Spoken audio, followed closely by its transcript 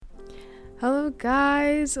Hello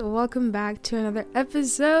guys, welcome back to another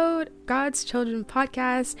episode, God's Children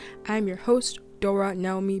Podcast. I'm your host, Dora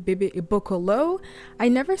Naomi Bibi Ibokolo. I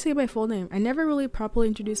never say my full name. I never really properly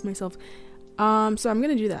introduce myself. So I'm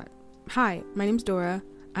gonna do that. Hi, my name's Dora.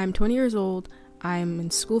 I'm 20 years old. I'm in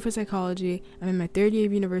school for psychology. I'm in my third year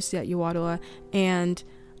of university at UWadowa, and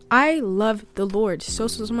I love the Lord so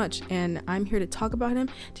much, and I'm here to talk about him,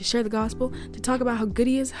 to share the gospel, to talk about how good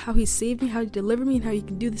he is, how he saved me, how he delivered me, and how he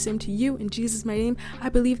can do the same to you. In Jesus' my name, I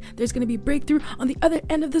believe there's going to be breakthrough on the other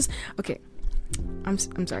end of this. Okay, I'm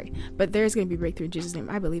sorry, but there's going to be breakthrough in Jesus' name.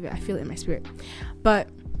 I believe it. I feel it in my spirit. But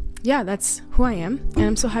yeah, that's who I am, and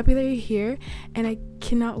I'm so happy that you're here, and I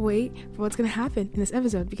cannot wait for what's going to happen in this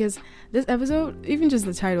episode, because this episode, even just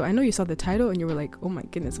the title, I know you saw the title and you were like, oh my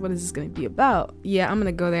goodness, what is this going to be about? Yeah, I'm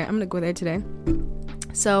going to go there today.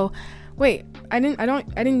 So wait, I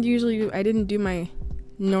didn't do my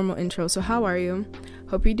normal intro. So how are you?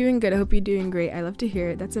 Hope you're doing good. I hope you're doing great. I love to hear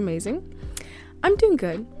it. That's amazing. I'm doing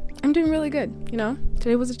good. I'm doing really good.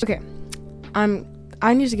 Today was okay.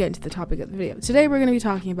 I need to get into the topic of the video. Today we're going to be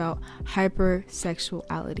talking about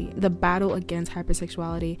hypersexuality, the battle against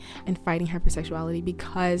hypersexuality and fighting hypersexuality,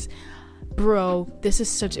 because bro, this is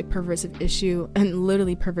such a pervasive issue, and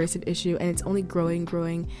literally pervasive issue, and it's only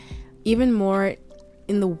growing even more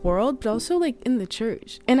in the world, but also like in the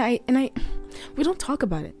church. And we don't talk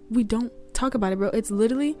about it. We don't talk about it, bro. It's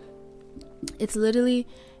literally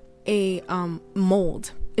a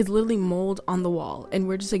mold. It's literally mold on the wall, and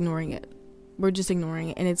we're just ignoring it.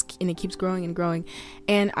 And it keeps growing and growing.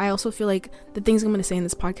 And I also feel like the things I'm going to say in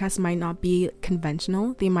this podcast might not be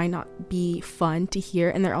conventional. They might not be fun to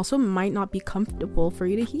hear, and they also might not be comfortable for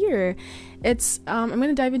you to hear. I'm going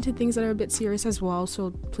to dive into things that are a bit serious as well,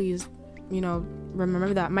 so please,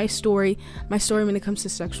 remember that my story when it comes to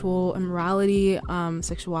sexual immorality,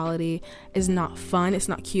 sexuality is not fun, it's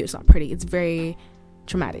not cute, it's not pretty, it's very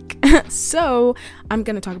traumatic. So I'm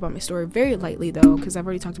gonna talk about my story very lightly though, because I've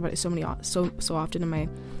already talked about it so often in my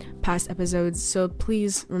past episodes. So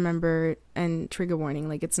please remember, and trigger warning,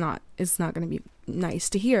 like it's not gonna be nice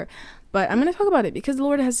to hear, but I'm gonna talk about it because the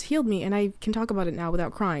Lord has healed me and I can talk about it now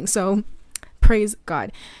without crying. So praise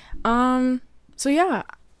God. So yeah,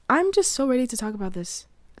 I'm just so ready to talk about this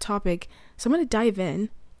topic. So I'm gonna dive in,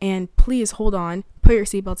 and please hold on, put your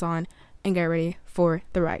seatbelts on, and get ready for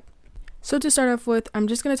the ride. So to start off with, I'm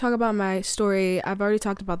just going to talk about my story. I've already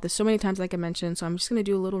talked about this so many times, like I mentioned, so I'm just going to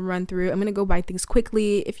do a little run through. I'm going to go by things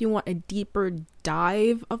quickly. If you want a deeper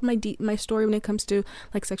dive of my story when it comes to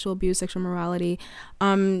like sexual abuse, sexual morality,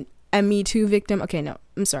 a Me Too victim. Okay, no,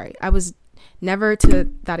 I'm sorry. I was never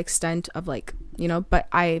to that extent of but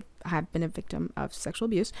I have been a victim of sexual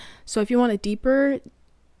abuse. So if you want a deeper,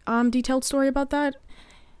 detailed story about that,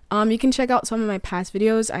 you can check out some of my past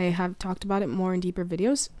videos. I have talked about it more in deeper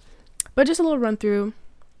videos. But just a little run through.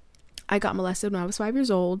 I got molested when I was 5 years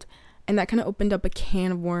old, and that kind of opened up a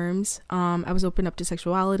can of worms. I was opened up to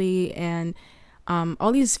sexuality and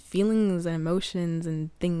all these feelings and emotions and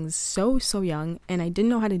things so young, and I didn't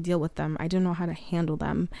know how to deal with them. I didn't know how to handle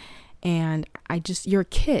them. And you're a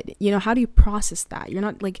kid, how do you process that? You're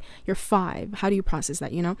not like, you're 5. How do you process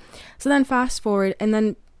that, So then fast forward, and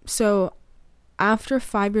then so after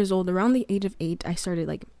 5 years old, around the age of 8, I started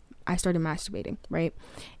masturbating, right?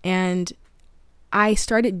 And I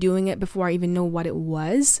started doing it before I even know what it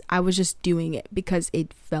was. I was just doing it because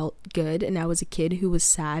it felt good, and I was a kid who was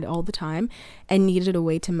sad all the time and needed a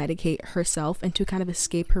way to medicate herself and to kind of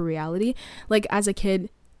escape her reality. Like as a kid,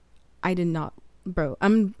 I did not, bro,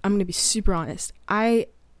 I'm gonna be super honest. I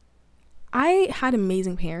had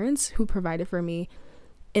amazing parents who provided for me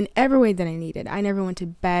in every way that I needed. I never went to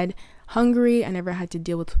bed hungry. I never had to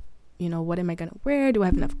deal with what am I going to wear? Do I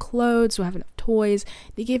have enough clothes? Do I have enough toys?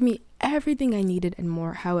 They gave me everything I needed and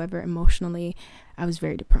more. However, emotionally, I was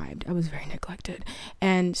very deprived. I was very neglected.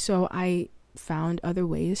 And so I found other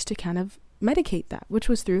ways to kind of medicate that, which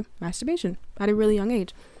was through masturbation at a really young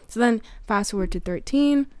age. So then fast forward to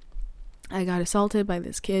 13, I got assaulted by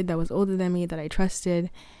this kid that was older than me that I trusted.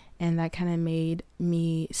 And that kind of made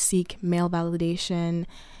me seek male validation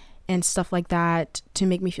and stuff like that to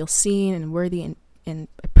make me feel seen and worthy and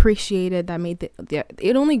appreciated. That made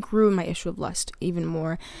it only grew my issue of lust even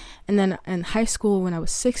more. And then in high school, when I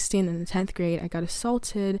was 16 in the 10th grade, I got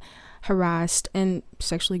assaulted, harassed, and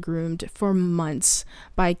sexually groomed for months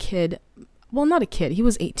by a kid. Well, not a kid, he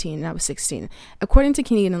was 18 and I was 16. According to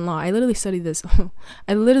Canadian law, I literally studied this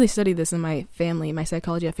in my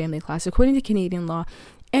psychology of family class. According to Canadian law,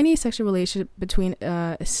 any sexual relationship between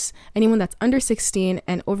anyone that's under 16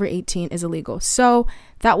 and over 18 is illegal. So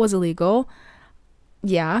that was illegal.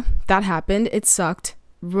 Yeah, that happened. It sucked.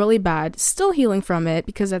 really bad, still healing from it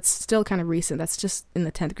because that's still kind of recent. That's just in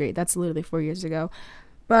the 10th grade. That's literally 4 years ago.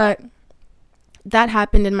 But that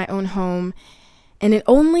happened in my own home, and it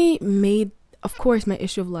only made, of course, my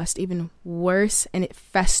issue of lust even worse, and it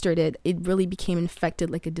festered it. It really became infected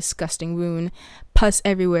like a disgusting wound, pus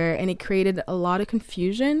everywhere, and it created a lot of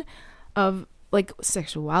confusion of like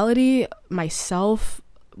sexuality, myself,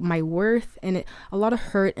 my worth, and a lot of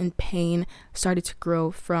hurt and pain started to grow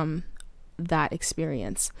from that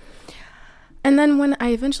experience. And then when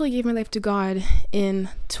I eventually gave my life to God in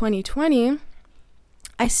 2020,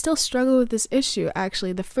 I still struggle with this issue.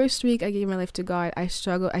 Actually, the first week I gave my life to God, I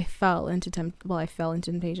fell into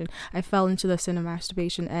temptation. I fell into the sin of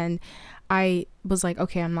masturbation, and I was like,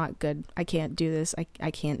 okay, I'm not good. I can't do this.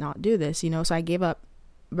 I can't not do this, So I gave up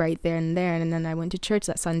right there and there. And then I went to church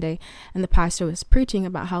that Sunday, and the pastor was preaching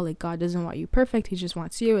about how like God doesn't want you perfect. He just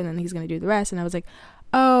wants you, and then he's going to do the rest. And I was like,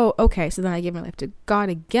 oh, okay. So then I gave my life to God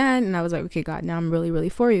again, and I was like, okay, God, now I'm really, really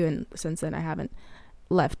for you. And since then I haven't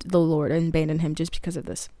left the Lord and abandoned him just because of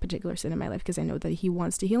this particular sin in my life, because I know that he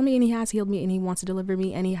wants to heal me, and he has healed me, and he wants to deliver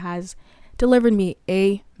me, and he has delivered me.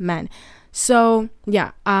 Amen. So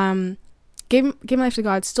yeah, gave my life to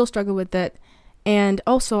God, still struggle with it. And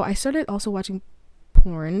also I started also watching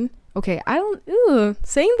porn. Okay,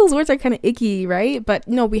 saying those words are kind of icky, right? But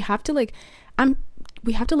no, we have to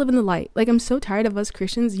we have to live in the light. Like, I'm so tired of us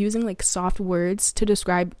Christians using like soft words to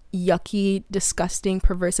describe yucky, disgusting,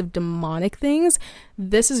 perversive, demonic things.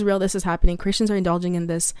 This is real. This is happening. Christians are indulging in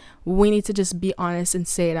this. We need to just be honest and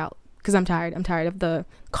say it out, because I'm tired. I'm tired of the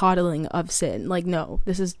coddling of sin. Like, no,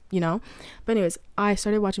 this is, But anyways, I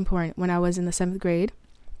started watching porn when I was in the 7th grade.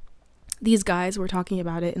 These guys were talking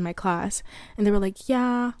about it in my class, and they were like,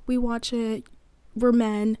 yeah, we watch it. We're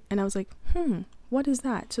men. And I was like, what is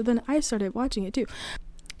that? So then I started watching it too.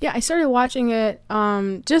 Yeah, I started watching it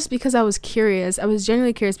just because I was curious. I was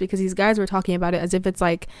genuinely curious because these guys were talking about it as if it's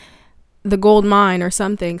like the gold mine or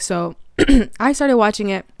something. So I started watching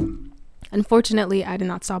it. Unfortunately, I did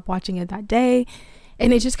not stop watching it that day,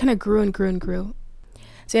 and it just kind of grew and grew and grew.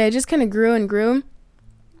 So yeah, it just kind of grew and grew.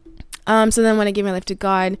 So then when I gave my life to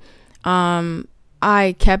God,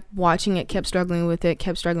 I kept watching it, kept struggling with it,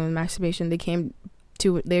 kept struggling with masturbation.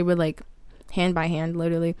 They were like hand by hand,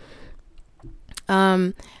 literally.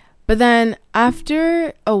 But then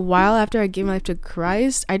after a while, after I gave my life to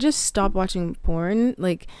Christ, I just stopped watching porn.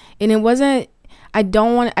 And it wasn't, I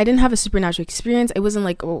didn't have a supernatural experience. It wasn't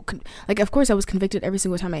like, of course I was convicted every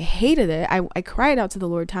single time. I hated it. I cried out to the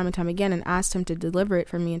Lord time and time again and asked him to deliver it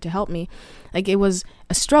from me and to help me. Like, it was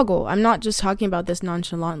a struggle. I'm not just talking about this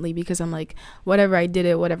nonchalantly because I'm like, whatever, I did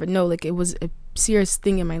it, whatever. No, like, it was a serious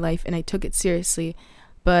thing in my life, and I took it seriously,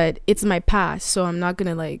 but it's my past. So I'm not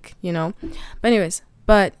gonna but anyways,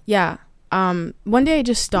 yeah, one day I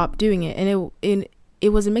just stopped doing it, and it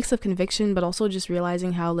was a mix of conviction, but also just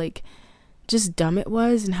realizing how just dumb it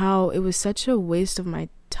was, and how it was such a waste of my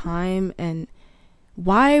time, and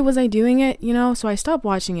why was I doing it, So I stopped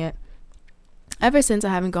watching it. Ever since, I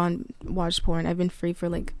haven't watched porn. I've been free for a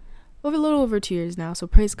little over 2 years now, so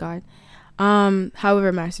praise God.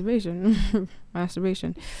 However, masturbation,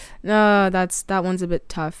 no, that one's a bit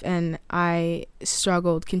tough, and I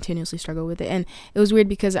continuously struggled with it. And it was weird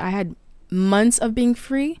because I had months of being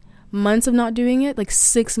free, months of not doing it, like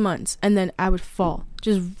 6 months, and then I would fall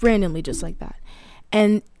just randomly, just like that.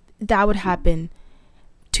 And that would happen.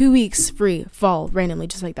 2 weeks free, fall randomly,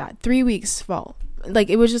 just like that. 3 weeks, fall.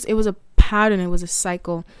 It was a pattern. It was a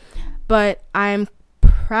cycle. But I'm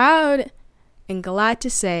proud and glad to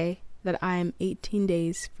say that I'm 18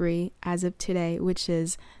 days free as of today, which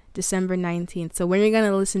is December 19th. So when you're going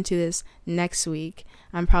to listen to this next week,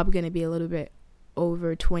 I'm probably going to be a little bit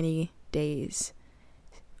over 20 days.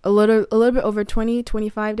 A little bit over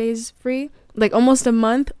 25 days free, like almost a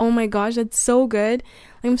month. Oh my gosh, that's so good.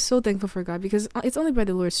 I'm so thankful for God, because it's only by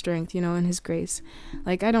the Lord's strength, and his grace.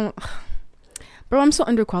 Bro, I'm so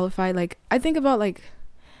underqualified. I think about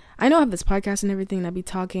I know I have this podcast and everything, and I'd be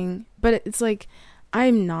talking, but it's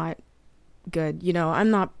I'm not good,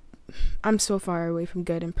 I'm so far away from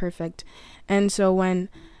good and perfect. And so when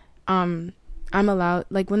I'm allowed,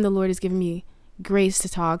 when the Lord has given me grace to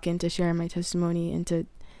talk and to share my testimony and to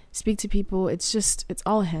speak to people, it's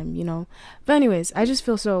all him, But anyways, I just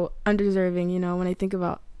feel so undeserving, when I think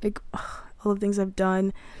about all the things I've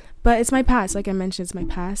done. But it's my past. Like I mentioned, it's my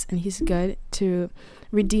past, and he's good to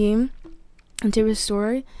redeem and to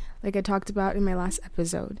restore, like I talked about in my last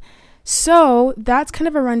episode. So that's kind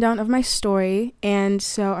of a rundown of my story. And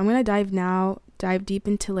so I'm going to dive deep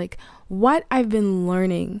into what I've been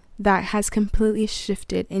learning that has completely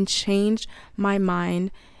shifted and changed my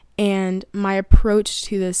mind and my approach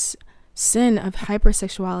to this sin of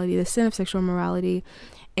hypersexuality, the sin of sexual immorality,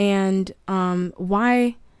 and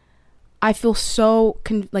why I feel so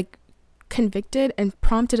convicted and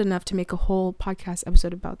prompted enough to make a whole podcast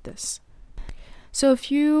episode about this. So a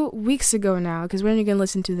few weeks ago now, because when you're going to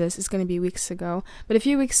listen to this, it's going to be weeks ago, but a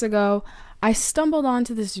few weeks ago, I stumbled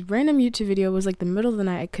onto this random YouTube video. It was like the middle of the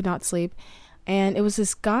night. I could not sleep. And it was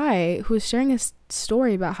this guy who was sharing a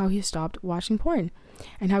story about how he stopped watching porn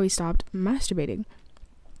and how he stopped masturbating.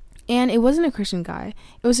 And it wasn't a Christian guy.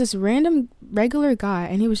 It was this random, regular guy.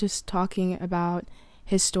 And he was just talking about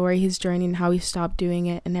his story, his journey, and how he stopped doing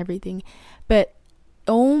it and everything. But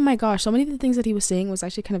oh my gosh, so many of the things that he was saying was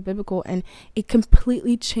actually kind of biblical, and it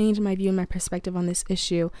completely changed my view and my perspective on this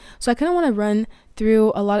issue. So I kind of want to run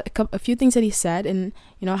through a few things that he said, and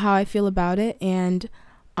how I feel about it, and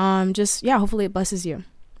hopefully it blesses you.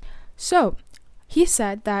 So he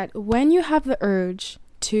said that when you have the urge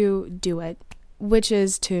to do it, which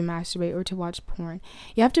is to masturbate or to watch porn,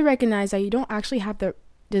 you have to recognize that you don't actually have the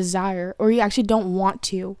desire, or you actually don't want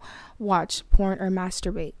to watch porn or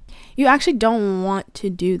masturbate. You actually don't want to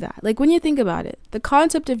do that. Like, when you think about it, the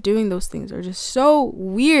concept of doing those things are just so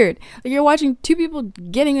weird. Like, you're watching two people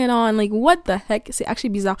getting it on. Like, what the heck? It's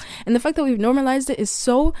actually bizarre. And the fact that we've normalized it is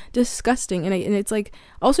so disgusting. And it's like,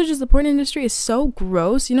 also just the porn industry is so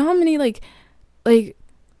gross. You know how many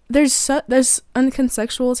there's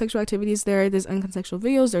unconsensual sexual activities there's unconsensual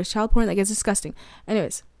videos, there's child porn. Like, it's disgusting.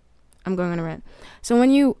 Anyways, I'm going on a rant. So when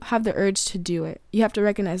you have the urge to do it, you have to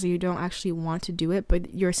recognize that you don't actually want to do it,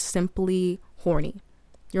 but you're simply horny.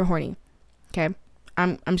 You're horny. Okay?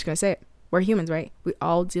 I'm just going to say it. We're humans, right? We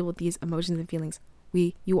all deal with these emotions and feelings.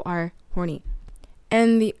 You are horny.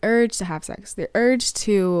 And the urge to have sex, the urge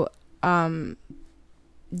to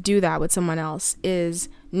do that with someone else is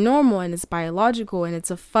normal, and it's biological, and it's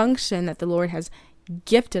a function that the Lord has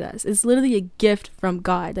gifted us. It's literally a gift from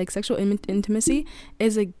God. Like, sexual intimacy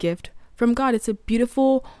is a gift from God. It's a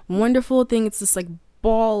beautiful, wonderful thing. It's this like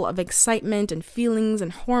ball of excitement and feelings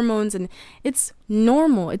and hormones, and it's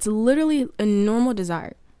normal. It's literally a normal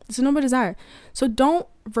desire. It's a normal desire. So don't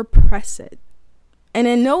repress it. And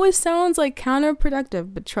I know it sounds like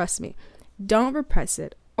counterproductive, but trust me, don't repress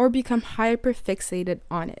it or become hyper fixated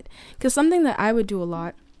on it. Because something that I would do a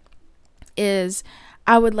lot is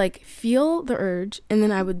I would like feel the urge, and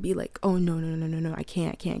then I would be like, oh no, I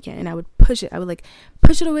can't. And I would push it. I would like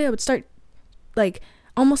push it away. I would start like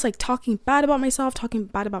almost like talking bad about myself, talking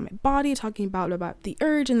bad about my body, talking about the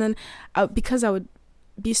urge. And then because I would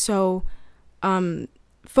be so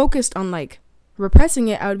focused on like repressing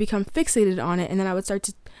it, I would become fixated on it. And then I would start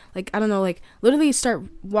to literally start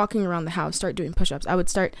walking around the house, start doing push-ups. I would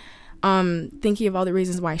start thinking of all the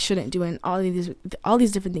reasons why I shouldn't do it, and all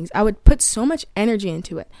these different things. I would put so much energy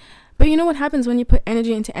into it. But you know what happens when you put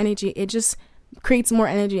energy into energy? It just creates more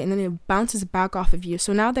energy, and then it bounces back off of you.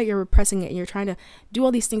 So now that you're repressing it and you're trying to do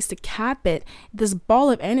all these things to cap it, this ball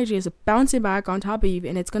of energy is bouncing back on top of you,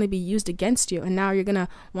 and it's going to be used against you. And now you're going to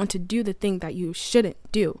want to do the thing that you shouldn't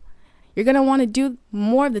do. You're going to want to do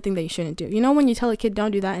more of the thing that you shouldn't do. You know, when you tell a kid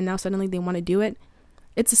don't do that, and now suddenly they want to do it?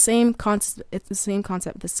 It's the same concept. It's the same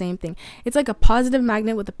concept, the same thing. It's like a positive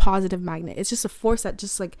magnet with a positive magnet. It's just a force that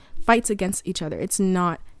just like fights against each other. It's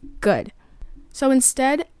not good. So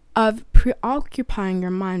instead of preoccupying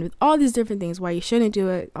your mind with all these different things, why you shouldn't do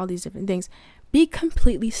it, all these different things, be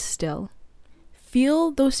completely still.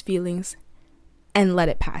 Feel those feelings and let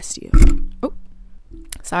it pass you. Oh,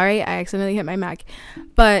 sorry, I accidentally hit my mic.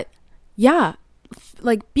 But yeah,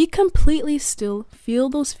 like, be completely still, feel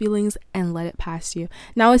those feelings, and let it pass you.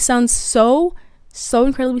 Now, it sounds so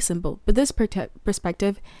incredibly simple, but this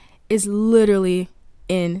perspective is literally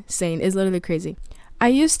insane. It's literally crazy. I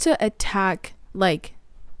used to attack like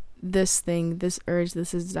this thing, this urge,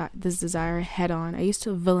 this desire head on. I used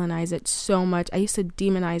to villainize it so much. I used to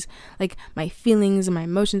demonize like my feelings and my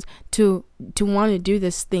emotions to want to do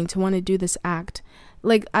this thing, to want to do this act,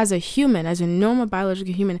 like as a human, as a normal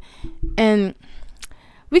biological human. And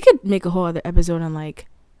we could make a whole other episode on like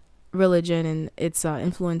religion and its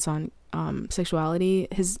influence on sexuality,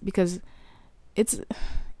 because it's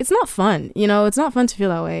not fun. You know, it's not fun to feel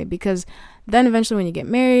that way, because then eventually when you get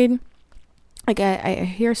married, like I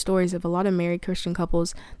hear stories of a lot of married Christian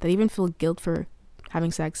couples that even feel guilt for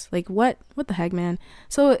having sex. Like, what the heck, man?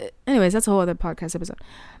 So anyways, that's a whole other podcast episode.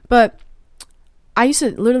 But I used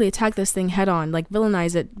to literally attack this thing head on, like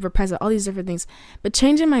villainize it, repress it, all these different things. But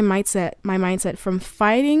changing my mindset from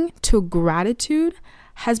fighting to gratitude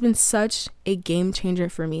has been such a game changer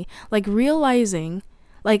for me. Like, realizing,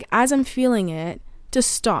 like, as I'm feeling it, to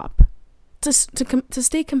stop, to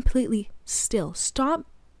stay completely still. Stop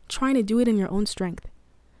trying to do it in your own strength.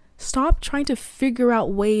 Stop trying to figure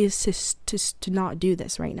out ways to not do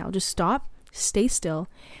this right now. Just stop, stay still,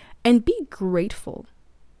 and be grateful.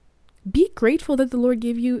 Be grateful that the Lord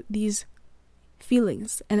gave you these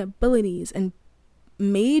feelings and abilities and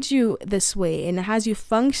made you this way and has you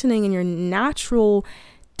functioning in your natural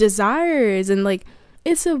desires. And like,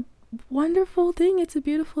 it's a wonderful thing. It's a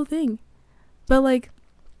beautiful thing. But like,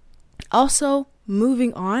 also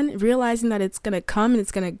moving on, realizing that it's gonna come and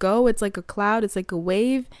it's gonna go. It's like a cloud, it's like a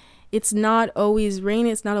wave. It's not always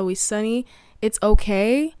rainy, it's not always sunny. It's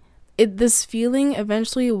okay. This feeling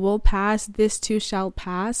eventually will pass. This too shall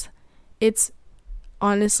pass. It's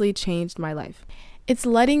honestly changed my life. It's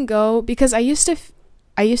letting go, because I used to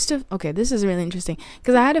okay, this is really interesting,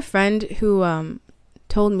 because I had a friend who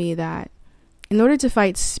told me that in order to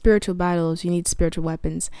fight spiritual battles, you need spiritual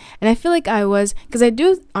weapons. And I feel like because I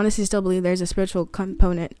do honestly still believe there's a spiritual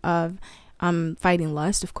component of fighting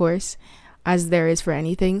lust, of course, as there is for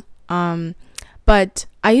anything. But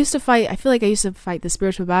I feel like I used to fight the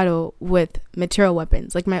spiritual battle with material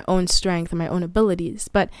weapons, like my own strength and my own abilities.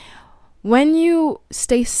 But when you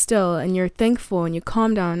stay still and you're thankful and you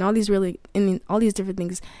calm down and all these different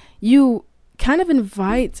things, you kind of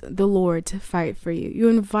invite the Lord to fight for you. You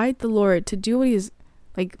invite the Lord to do what he's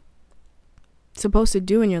like supposed to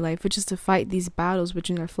do in your life, which is to fight these battles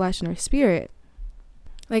between our flesh and our spirit.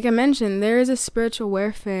 Like I mentioned, there is a spiritual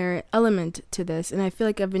warfare element to this, and I feel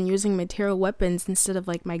like I've been using material weapons instead of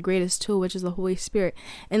like my greatest tool, which is the Holy Spirit.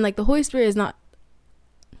 And like the Holy Spirit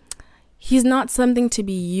he's not something to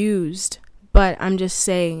be used, but I'm just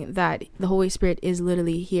saying that the Holy Spirit is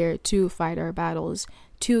literally here to fight our battles,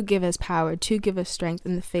 to give us power, to give us strength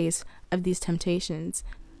in the face of these temptations.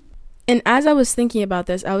 And as I was thinking about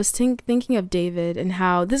this, I was thinking of David and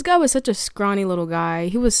how this guy was such a scrawny little guy.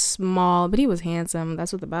 He was small, but he was handsome.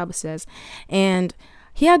 That's what the Bible says. And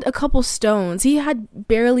he had a couple stones. He had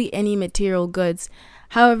barely any material goods.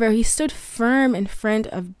 However, he stood firm in front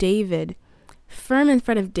of David,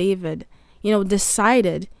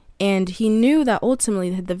 decided. And he knew that ultimately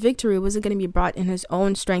the victory wasn't going to be brought in his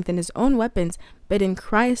own strength and his own weapons, but in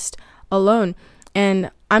Christ alone.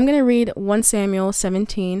 And I'm going to read 1 Samuel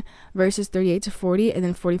 17 verses 38 to 40 and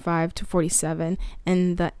then 45 to 47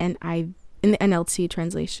 in the NLT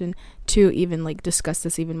translation to even like discuss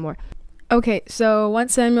this even more. Okay, so 1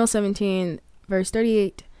 Samuel 17 verse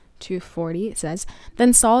 38 to 40, it says,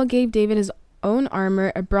 "Then Saul gave David his own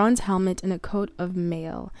armor, a bronze helmet, and a coat of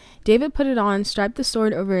mail. David put it on, strapped the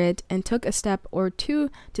sword over it, and took a step or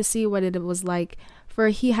two to see what it was like, for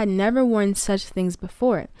he had never worn such things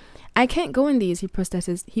before. 'I can't go in these,' he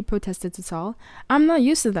protested to Saul. 'I'm not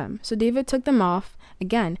used to them.' So David took them off.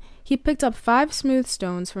 Again, he picked up 5 smooth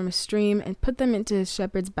stones from a stream and put them into his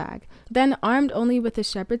shepherd's bag. Then, armed only with his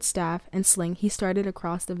shepherd's staff and sling, he started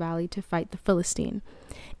across the valley to fight the Philistine."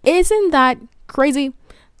 Isn't that crazy?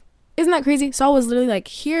 Isn't that crazy? Saul was literally like,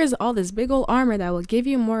 here's all this big old armor that will give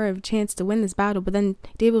you more of a chance to win this battle. But then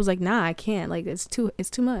David was like, nah, I can't. Like, it's too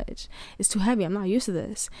much. It's too heavy. I'm not used to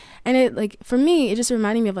this. And it, like, for me, it just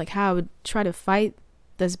reminded me of like how I would try to fight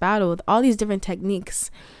this battle with all these different techniques.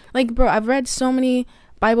 Like, bro, I've read so many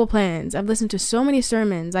Bible plans. I've listened to so many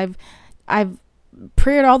sermons. I've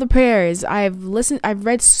prayed all the prayers. I've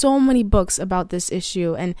read so many books about this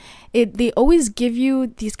issue. And they always give you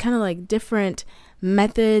these kind of like different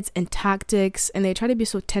methods and tactics, and they try to be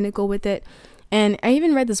so technical with it. And I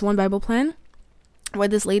even read this one Bible plan where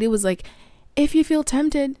this lady was like, if you feel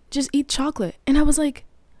tempted, just eat chocolate. And I was like,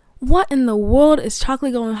 what in the world is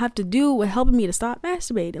chocolate going to have to do with helping me to stop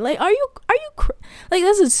masturbating? Like, are you like,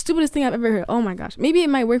 that's the stupidest thing I've ever heard. Oh my gosh. Maybe it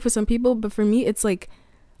might work for some people, but for me, it's like,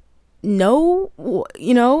 no,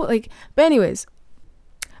 like, but anyways.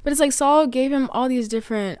 But it's like Saul gave him all these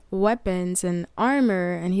different weapons and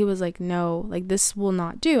armor, and he was like, no, like, this will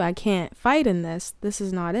not do. I can't fight in this. This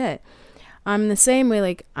is not it. The same way,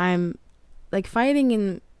 like, I'm like fighting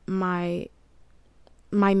in my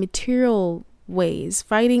material ways,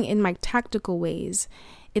 fighting in my tactical ways.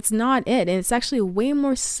 It's not it. And it's actually way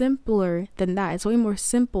more simpler than that. It's way more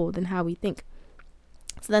simple than how we think.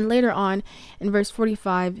 So then later on in verse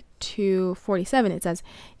 45 to 47, it says,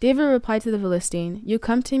 David replied to the Philistine, "You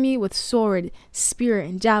come to me with sword, spear,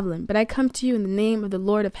 and javelin, but I come to you in the name of the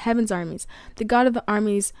Lord of heaven's armies, the God of the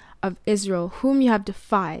armies of Israel, whom you have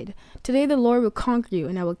defied. Today the Lord will conquer you,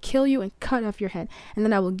 and I will kill you and cut off your head, and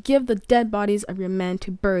then I will give the dead bodies of your men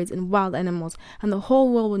to birds and wild animals, and the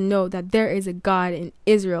whole world will know that there is a God in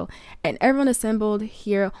Israel, and everyone assembled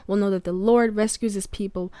here will know that the Lord rescues his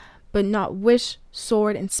people, but not with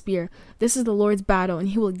sword and spear. This is the Lord's battle, and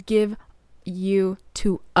he will give you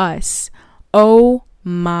to us." Oh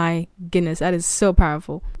my goodness, that is so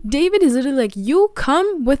powerful. David is literally like, you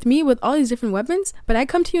come with me with all these different weapons, but I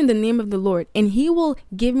come to you in the name of the Lord, and he will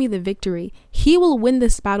give me the victory. He will win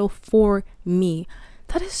this battle for me.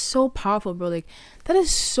 That is so powerful, bro. Like, that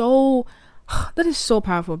is so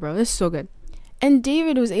powerful, bro. That's so good. And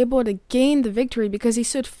David was able to gain the victory because he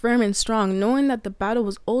stood firm and strong, knowing that the battle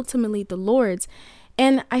was ultimately the Lord's.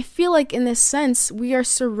 And I feel like in this sense, we are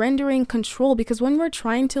surrendering control, because when we're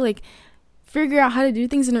trying to like figure out how to do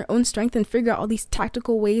things in our own strength and figure out all these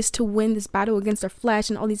tactical ways to win this battle against our flesh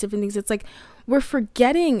and all these different things, it's like we're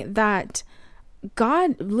forgetting that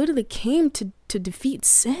God literally came to defeat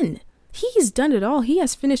sin. He's done it all. He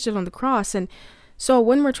has finished it on the cross. And so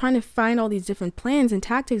when we're trying to find all these different plans and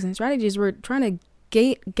tactics and strategies, we're trying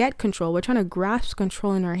to get control. We're trying to grasp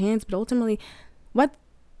control in our hands. But ultimately, what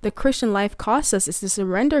the Christian life costs us is to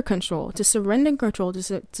surrender control, to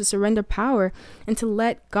surrender power, and to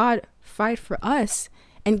let God fight for us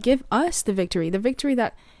and give us the victory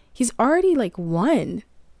that he's already like won.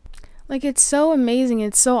 Like, it's so amazing.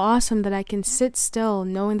 It's so awesome that I can sit still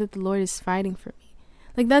knowing that the Lord is fighting for me.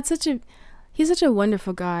 Like, he's such a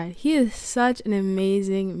wonderful God. He is such an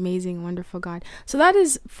amazing, wonderful God. So that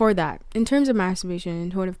is for that. In terms of masturbation,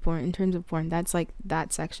 in terms of porn, that's like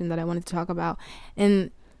that section that I wanted to talk about.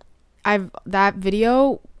 And that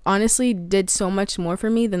video honestly did so much more for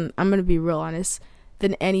me than, I'm going to be real honest,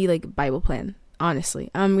 than any like Bible plan.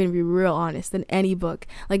 Honestly, I'm going to be real honest, than any book.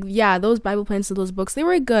 Like, yeah, those Bible plans to those books, they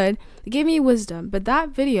were good. They gave me wisdom. But that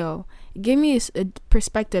video, it gave me a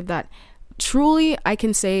perspective that truly I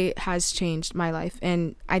can say has changed my life,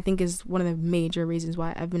 and I think is one of the major reasons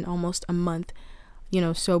why I've been almost a month,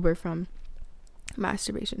 sober from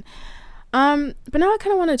masturbation. But now I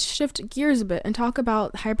kind of want to shift gears a bit and talk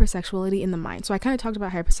about hypersexuality in the mind. So I kind of talked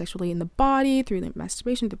about hypersexuality in the body through the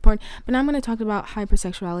masturbation, through porn, but now I'm going to talk about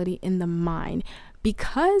hypersexuality in the mind,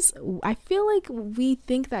 because I feel like we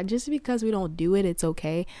think that just because we don't do it, it's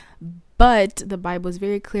okay. But the Bible is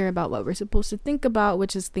very clear about what we're supposed to think about,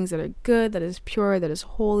 which is things that are good, that is pure, that is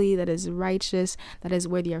holy, that is righteous, that is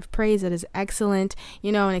worthy of praise, that is excellent,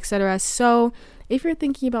 and etc. So if you're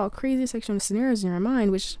thinking about crazy sexual scenarios in your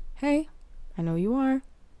mind, which, hey, I know you are,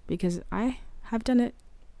 because I have done it,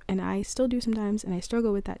 and I still do sometimes, and I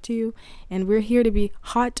struggle with that too. And we're here to be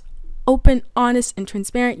hot, open, honest, and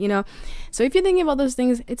transparent, So if you're thinking about those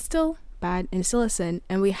things, it's still bad and it's still a sin,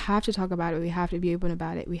 and we have to talk about it. We have to be open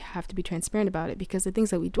about it. We have to be transparent about it, because the things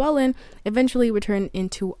that we dwell in eventually return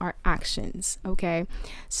into our actions. Okay,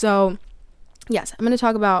 so yes, I'm going to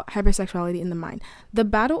talk about hypersexuality in the mind. The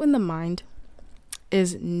battle in the mind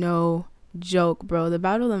is no joke, bro. The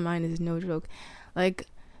battle of the mind is no joke. Like,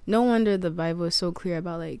 no wonder the Bible is so clear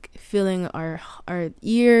about like filling our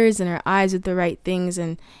ears and our eyes with the right things,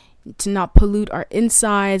 and to not pollute our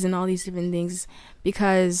insides and all these different things,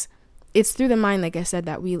 because it's through the mind, like I said,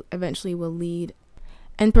 that we eventually will lead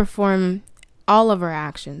and perform all of our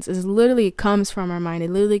actions. It literally comes from our mind. It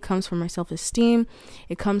literally comes from our self-esteem.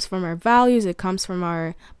 It comes from our values. It comes from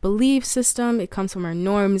our belief system. It comes from our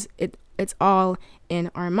norms. It's all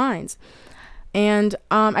in our minds. And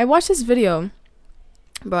I watched this video.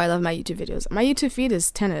 Bro, I love my YouTube videos. My YouTube feed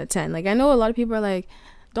is 10 out of 10. Like, I know a lot of people are like,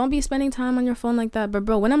 don't be spending time on your phone like that. But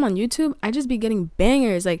bro, when I'm on YouTube, I just be getting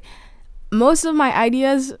bangers. Like, most of my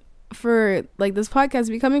ideas for like this podcast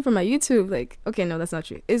be coming from my YouTube. Like, okay, no, that's not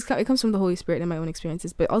true. It comes from the Holy Spirit and my own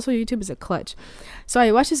experiences, but also YouTube is a clutch. So I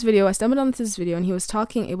watched this video. I stumbled onto this video, and it was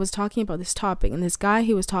talking about this topic, and this guy,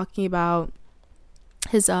 he was talking about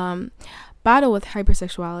his battle with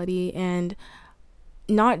hypersexuality, and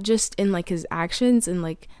not just in like his actions and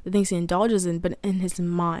like the things he indulges in, but in his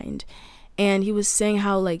mind. And he was saying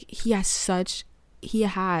how like he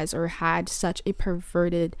has or had such a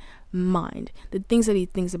perverted mind. The things that he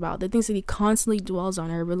thinks about, the things that he constantly dwells on,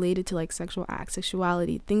 are related to like sexual acts,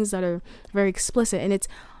 sexuality, things that are very explicit. And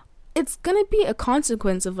it's gonna be a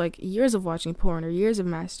consequence of like years of watching porn or years of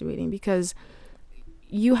masturbating, because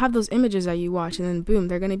you have those images that you watch, and then boom,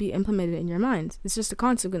 they're going to be implemented in your mind. It's just a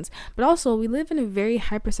consequence. But also, we live in a very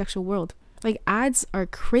hypersexual world. Like, ads are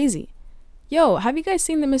crazy. Yo, have you guys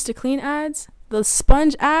seen the Mr. Clean ads? The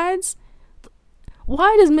sponge ads?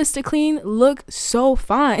 Why does Mr. Clean look so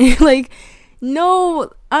fine? Like,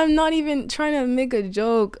 no, I'm not even trying to make a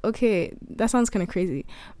joke. Okay, that sounds kind of crazy.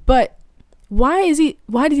 But why does he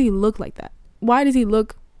look like that? Why does he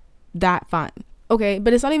look that fine? Okay,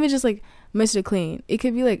 but it's not even just like Mr. Clean. It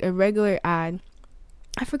could be like a regular ad.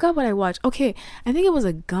 I forgot what I watched. Okay, I think it was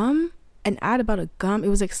an ad about a gum. It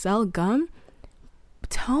was like sell gum.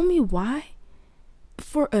 Tell me why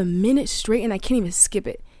for a minute straight, and I can't even skip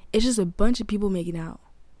it. It's just a bunch of people making out.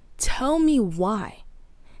 Tell me why.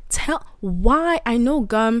 Tell why. I know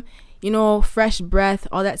gum, fresh breath,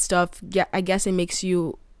 all that stuff. Yeah, I guess it makes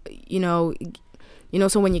you, so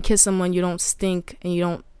when you kiss someone, you don't stink and you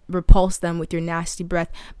don't repulse them with your nasty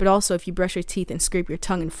breath. But also, if you brush your teeth and scrape your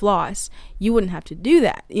tongue and floss, you wouldn't have to do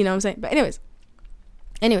that. You know what I'm saying? But anyways,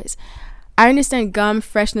 I understand gum,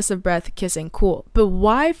 freshness of breath, kissing, cool. But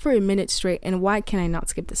why for a minute straight? And why can I not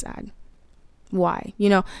skip this ad? Why?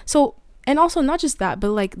 So, and also not just that,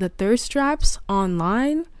 but like the thirst traps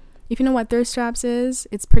online. If you know what thirst traps is,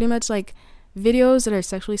 it's pretty much like videos that are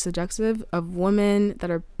sexually suggestive of women that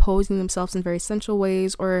are posing themselves in very sensual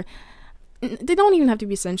ways, or they don't even have to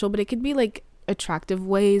be sensual, but it could be like attractive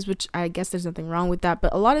ways, which I guess there's nothing wrong with that.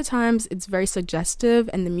 But a lot of times it's very suggestive,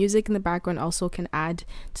 and the music in the background also can add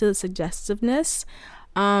to the suggestiveness.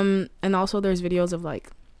 And also there's videos of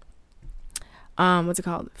like what's it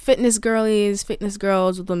called, fitness girlies, fitness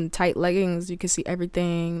girls with them tight leggings, you can see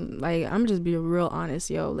everything. Like, I'm just being real honest,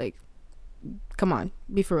 like, come on,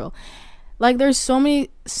 be for real. Like, there's so many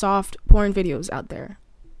soft porn videos out there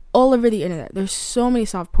all over the internet. There's so many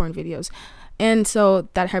soft porn videos. And so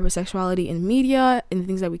that hypersexuality in media and the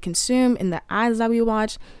things that we consume and the ads that we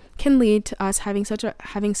watch can lead to us having such a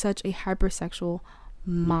hypersexual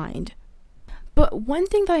mind. But one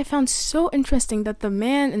thing that I found so interesting that the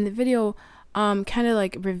man in the video kind of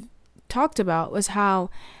like talked about was how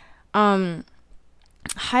having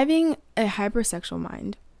a hypersexual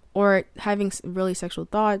mind, or having really sexual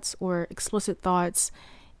thoughts or explicit thoughts,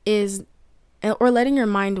 or letting your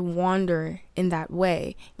mind wander in that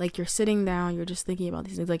way. Like, you're sitting down, you're just thinking about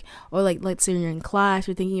these things, like, or like, let's say you're in class,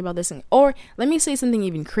 you're thinking about this thing. Or let me say something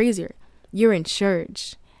even crazier. You're in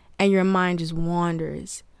church and your mind just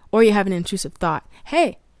wanders, or you have an intrusive thought.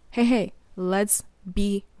 Hey, let's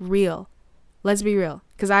be real.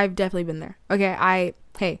 Because I've definitely been there. Okay,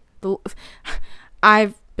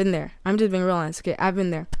 I've been there. I'm just being real honest. Okay, I've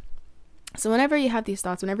been there. So whenever you have these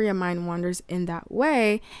thoughts, whenever your mind wanders in that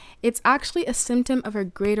way, it's actually a symptom of a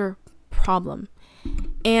greater problem.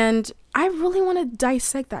 And I really want to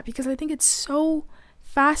dissect that, because I think it's so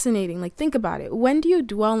fascinating. Like, think about it. When do you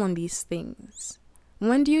dwell on these things?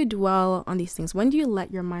 When do you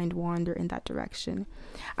let your mind wander in that direction?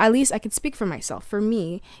 At least I could speak for myself. For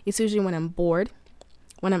me, it's usually when I'm bored,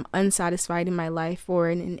 when I'm unsatisfied in my life or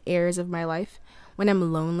in areas of my life, when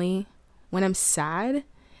I'm lonely, when I'm sad.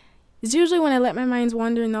 It's usually when I let my mind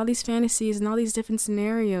wander in all these fantasies and all these different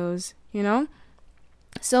scenarios,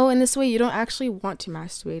 So in this way, you don't actually want to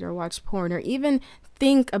masturbate or watch porn, or even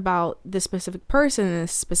think about this specific person in a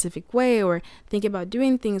specific way, or think about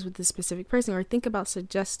doing things with this specific person, or think about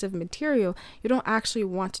suggestive material. You don't actually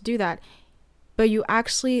want to do that, but you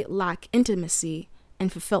actually lack intimacy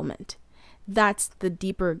and fulfillment. That's the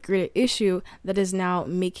deeper, greater issue that is now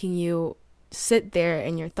making you sit there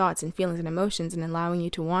in your thoughts and feelings and emotions, and allowing you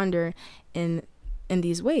to wander in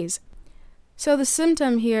these ways. So the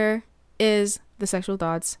symptom here is the sexual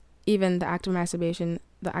thoughts, even the act of masturbation,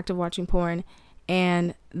 the act of watching porn.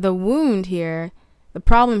 And the wound here, the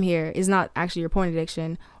problem here, is not actually your porn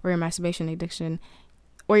addiction or your masturbation addiction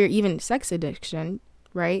or your even sex addiction,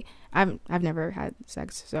 right? I've never had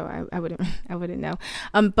sex, so I wouldn't know.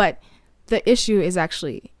 But the issue is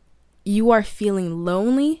actually you are feeling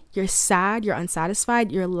lonely, you're sad, you're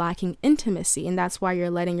unsatisfied, you're lacking intimacy, and that's why you're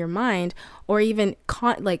letting your mind, or even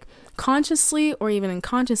consciously or even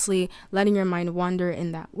unconsciously, letting your mind wander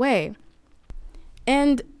in that way.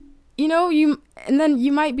 And then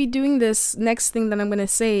you might be doing this next thing that I'm going to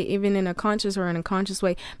say, even in a conscious or an unconscious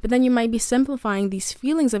way, but then you might be simplifying these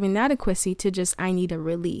feelings of inadequacy to just, I need a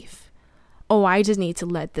relief. Oh, I just need to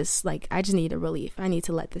let this, I just need a relief. I need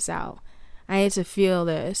to let this out. I need to feel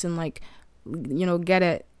this and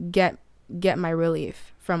get my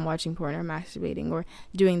relief from watching porn or masturbating or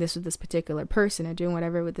doing this with this particular person or doing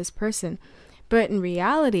whatever with this person. But in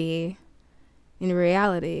reality,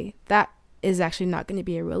 that is actually not going to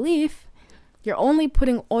be a relief. You're only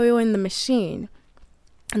putting oil in the machine.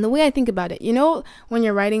 And the way I think about it, when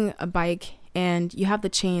you're riding a bike and you have the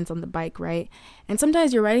chains on the bike, right? And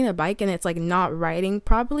sometimes you're riding a bike and it's not riding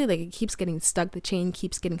properly, it keeps getting stuck, the chain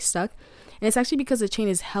keeps getting stuck. And it's actually because the chain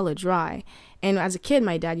is hella dry. And as a kid,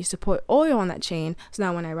 my dad used to put oil on that chain. So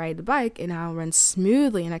now when I ride the bike, it now runs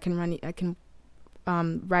smoothly and I can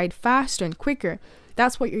ride faster and quicker.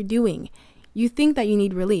 That's what you're doing. You think that you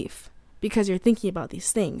need relief because you're thinking about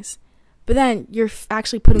these things. But then you're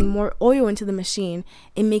actually putting more oil into the machine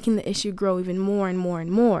and making the issue grow even more and more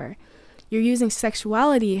and more. You're using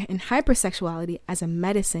sexuality and hypersexuality as a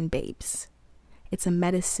medicine, babes. It's a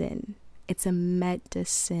medicine. It's a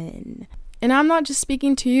medicine. And I'm not just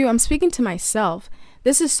speaking to you, I'm speaking to myself.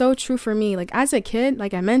 This is so true for me. As a kid,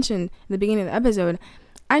 like I mentioned in the beginning of the episode,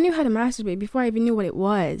 I knew how to masturbate before I even knew what it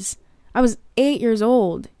was. I was 8 years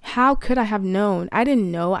old. How could I have known? I didn't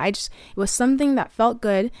know. It was something that felt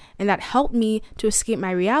good and that helped me to escape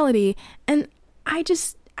my reality. And I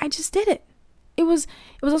just did it. It was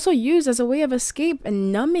also used as a way of escape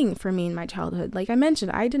and numbing for me in my childhood. Like I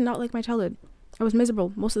mentioned, I did not like my childhood. I was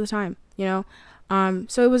miserable most of the time, you know?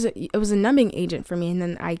 So it was a numbing agent for me. And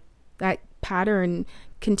then that pattern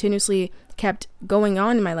continuously kept going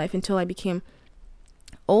on in my life until I became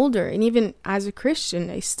older. And even as a Christian,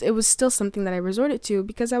 it was still something that I resorted to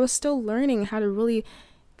because I was still learning how to really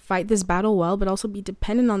fight this battle well, but also be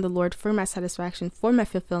dependent on the Lord for my satisfaction, for my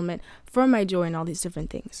fulfillment, for my joy, and all these different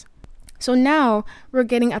things. So now we're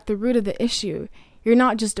getting at the root of the issue. You're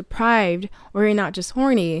not just deprived, or you're not just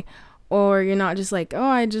horny, or you're not just like, oh,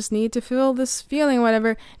 I just need to feel this feeling,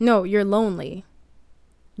 whatever. No, you're lonely.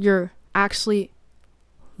 You're actually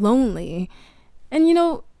lonely. And you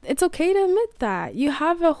know, it's okay to admit that. You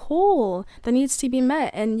have a hole that needs to be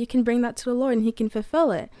met, and you can bring that to the Lord and He can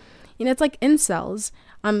fulfill it. You know, it's like incels.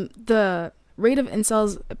 The rate of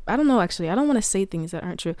incels, I don't know, actually, I don't want to say things that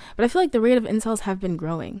aren't true, but I feel like the rate of incels have been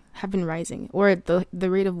rising, or the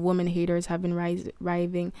rate of woman haters have been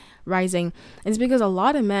rising. It's because a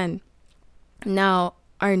lot of men now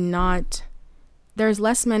are not, there's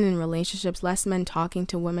less men in relationships, less men talking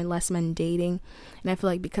to women, less men dating. And I feel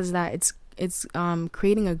like because of that, it's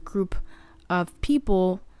creating a group of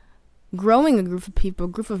people, growing a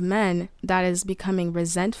group of men that is becoming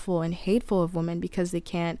resentful and hateful of women because they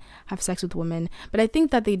can't have sex with women. But I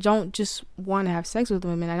think that they don't just want to have sex with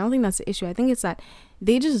women. I don't think that's the issue. I think it's that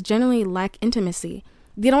they just generally lack intimacy.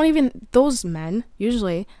 Those men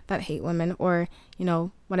usually that hate women, or, you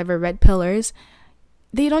know, whatever, red pillars,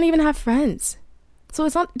 they don't even have friends. So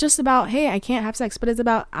it's not just about, hey, I can't have sex, but it's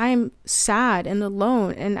about I'm sad and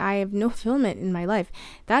alone and I have no fulfillment in my life.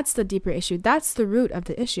 That's the deeper issue. That's the root of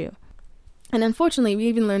the issue. And unfortunately, we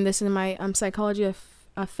even learned this in my psychology of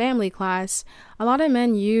family class. A lot of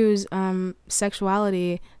men use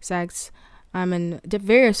sexuality, sex, and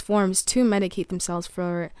various forms to medicate themselves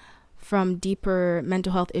from deeper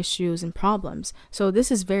mental health issues and problems. So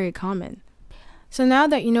this is very common. So now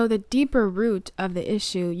that you know the deeper root of the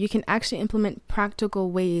issue, you can actually implement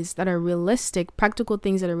practical ways that are realistic, practical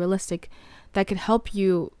things that are realistic that could help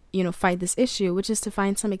you, you know, fight this issue, which is to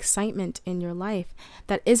find some excitement in your life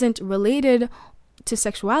that isn't related to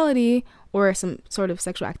sexuality or some sort of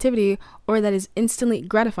sexual activity, or that is instantly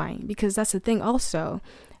gratifying. Because that's the thing also,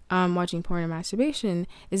 watching porn or masturbation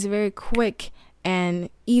is a very quick and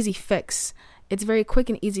easy fix. It's very quick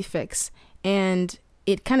and easy fix. And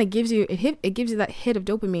it kind of gives you, it gives you that hit of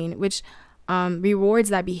dopamine, which rewards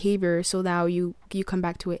that behavior, so that you come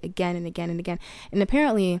back to it again and again and again. And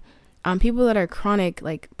apparently, people that are chronic,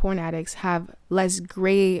 like porn addicts, have less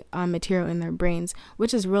gray material in their brains,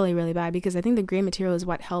 which is really, really bad, because I think the gray material is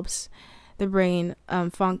what helps the brain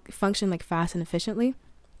function like fast and efficiently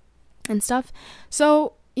and stuff.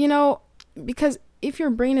 So, you know, because if your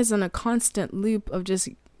brain is in a constant loop of just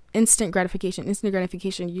instant gratification,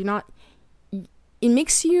 it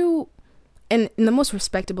makes you, and in the most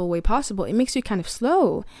respectable way possible, it makes you kind of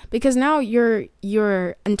slow, because now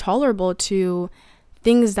you're intolerable to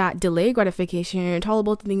things that delay gratification. You're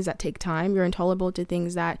intolerable to things that take time. You're intolerable to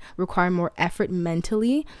things that require more effort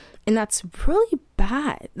mentally. And that's really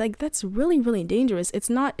bad. Like, that's really, really dangerous. It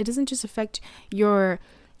doesn't just affect your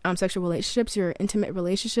sexual relationships, your intimate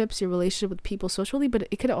relationships, your relationship with people socially, but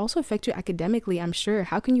it could also affect you academically, I'm sure.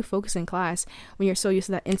 How can you focus in class when you're so used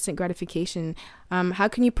to that instant gratification? How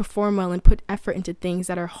can you perform well and put effort into things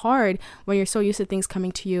that are hard when you're so used to things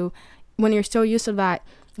coming to you, when you're so used to that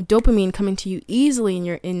dopamine coming to you easily, and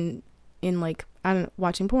you're in like, I don't know,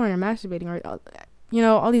 watching porn or masturbating, or, you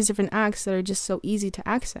know, all these different acts that are just so easy to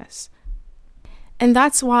access. And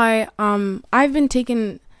that's why I've been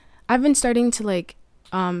starting to like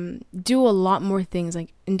do a lot more things,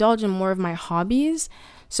 like indulge in more of my hobbies.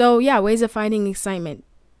 So yeah, ways of finding excitement.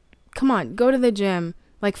 Come on, go to the gym,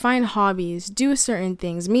 like find hobbies, do certain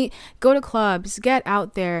things, go to clubs, get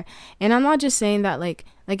out there. And I'm not just saying that like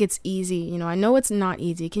it's easy, you know, I know it's not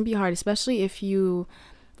easy. It can be hard, especially if you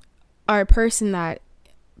are a person that,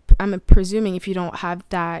 I'm presuming, if you don't have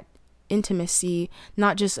that intimacy,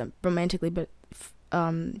 not just romantically, but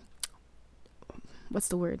what's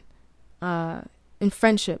the word? In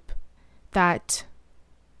friendship, that,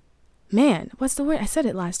 man, what's the word? I said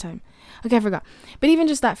it last time. Okay, I forgot. But even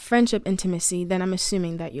just that friendship intimacy, then I'm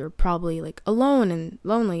assuming that you're probably like alone and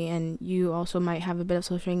lonely, and you also might have a bit of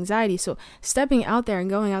social anxiety. So stepping out there and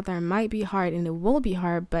going out there might be hard, and it will be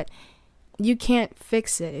hard, but you can't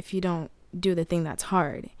fix it if you don't do the thing that's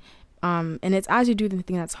hard. And it's as you do the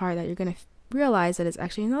thing that's hard that you're going to realize that it's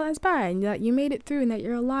actually not as bad, and that you made it through, and that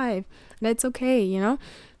you're alive, and that it's okay, you know?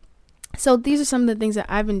 So these are some of the things that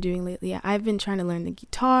I've been doing lately. I've been trying to learn the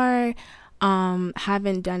guitar.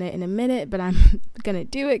 Haven't done it in a minute, but I'm gonna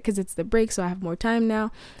do it because it's the break, so I have more time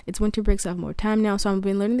now. It's winter break, so I have more time now. So I've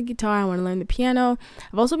been learning the guitar. I want to learn the piano.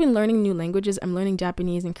 I've also been learning new languages. I'm learning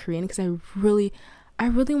Japanese and Korean because I really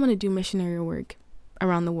want to do missionary work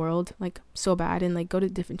around the world, like so bad, and like go to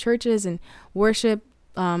different churches and worship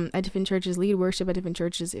at different churches, lead worship at different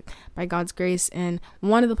churches by God's grace. And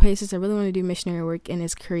one of the places I really want to do missionary work in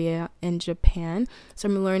is Korea and Japan. So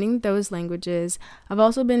I'm learning those languages. I've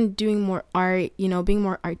also been doing more art, you know, being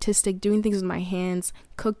more artistic, doing things with my hands,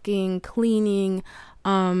 cooking, cleaning.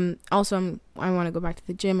 Also I want to go back to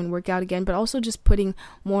the gym and work out again, but also just putting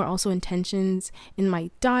more also intentions in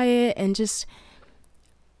my diet, and just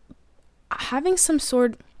having some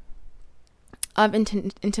sort of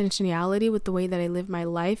intentionality with the way that I live my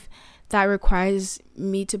life that requires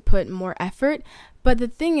me to put more effort. But the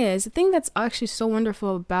thing that's actually so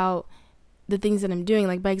wonderful about the things that I'm doing,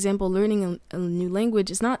 like by example, learning a new language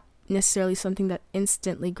is not necessarily something that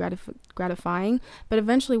instantly gratifying, but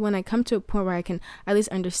eventually when I come to a point where I can at least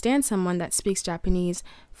understand someone that speaks Japanese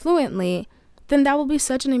fluently, then that will be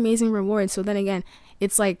such an amazing reward. So then again,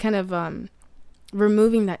 it's like kind of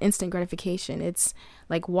removing that instant gratification. It's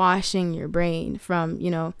like washing your brain from,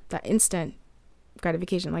 you know, that instant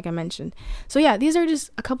gratification, like I mentioned. So yeah, these are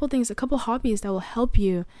just a couple things, a couple hobbies that will help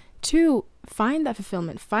you to find that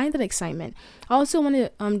fulfillment, find that excitement. I also want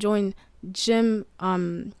to join gym.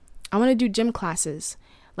 I want to do gym classes,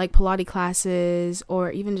 like Pilates classes, or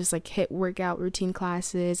even just like HIIT workout routine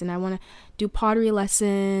classes. And I want to do pottery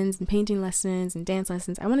lessons and painting lessons and dance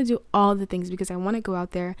lessons. I want to do all the things because I want to go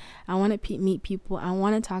out there. I want to meet people. I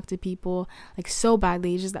want to talk to people like so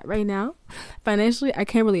badly. It's just that right now, financially, I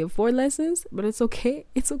can't really afford lessons, but it's okay.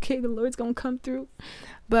 It's okay. The Lord's going to come through.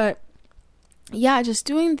 But yeah, just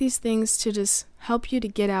doing these things to just help you to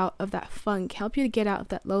get out of that funk, help you to get out of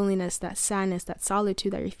that loneliness, that sadness, that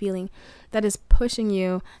solitude that you're feeling, that is pushing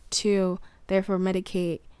you to therefore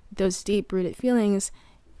medicate those deep-rooted feelings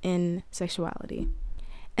in sexuality.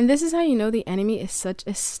 And this is how you know the enemy is such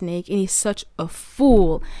a snake and he's such a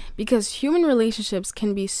fool, because human relationships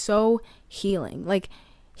can be so healing. Like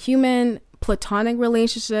human platonic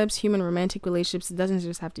relationships, human romantic relationships, it doesn't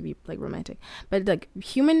just have to be like romantic, but like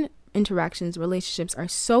human interactions, relationships are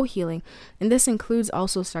so healing, and this includes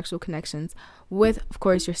also sexual connections with, of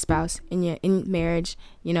course, your spouse in marriage,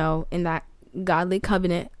 you know, in that godly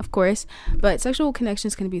covenant, of course. But sexual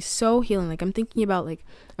connections can be so healing. Like I'm thinking about like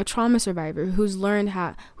a trauma survivor who's learned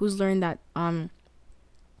that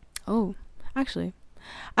actually,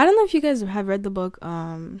 I don't know if you guys have read the book,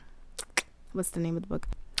 what's the name of the book?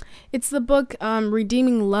 It's the book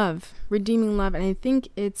Redeeming Love, and I think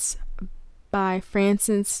it's by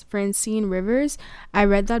Francine Rivers. I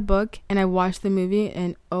read that book and I watched the movie,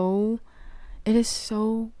 and it is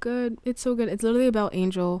so good. It's so good. It's literally about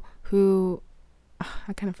Angel, who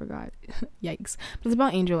I kind of forgot. Yikes. But it's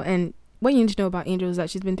about Angel, and what you need to know about Angel is that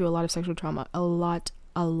she's been through a lot of sexual trauma, a lot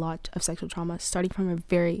of sexual trauma, starting from a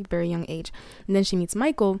very, very young age. And then she meets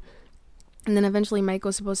Michael, and then eventually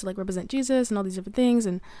Michael's supposed to like represent Jesus and all these different things,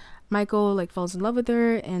 and Michael like falls in love with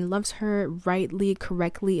her and loves her rightly,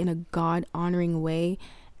 correctly, in a God-honoring way.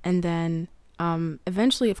 And then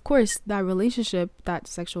eventually, of course, that relationship, that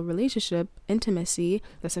sexual relationship, intimacy,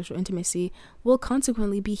 the sexual intimacy will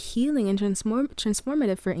consequently be healing and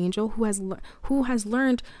transformative for Angel, who has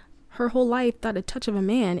learned her whole life that a touch of a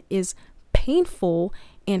man is painful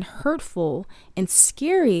and hurtful and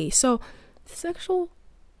scary. So sexual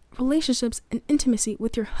relationships and intimacy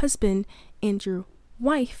with your husband and your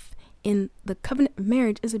wife in the covenant of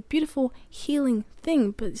marriage is a beautiful healing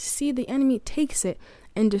thing. But see, the enemy takes it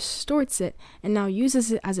and distorts it and now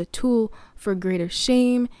uses it as a tool for greater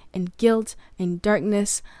shame and guilt and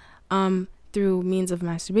darkness, through means of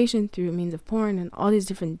masturbation, through means of porn, and all these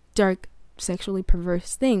different dark, sexually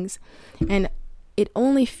perverse things. And it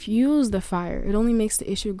only fuels the fire. It only makes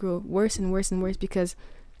the issue grow worse and worse and worse, because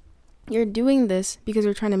you're doing this because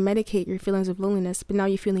you're trying to medicate your feelings of loneliness, but now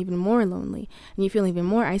you feel even more lonely and you feel even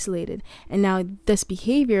more isolated. And now this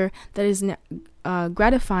behavior that is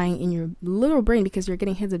gratifying in your little brain, because you're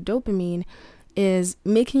getting hits of dopamine, is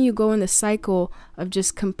making you go in the cycle of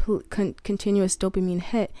just continuous dopamine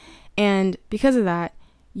hit. And because of that,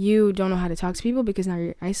 you don't know how to talk to people, because now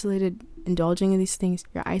you're isolated, indulging in these things.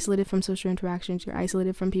 You're isolated from social interactions. You're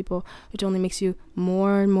isolated from people, which only makes you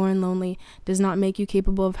more and more lonely, does not make you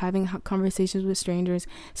capable of having conversations with strangers.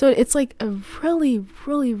 So it's like a really,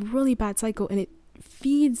 really, really bad cycle, and it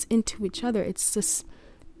feeds into each other. It's just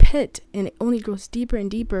pit, and it only grows deeper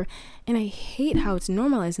and deeper. And I hate how it's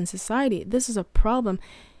normalized in society. This is a problem.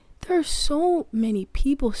 There are so many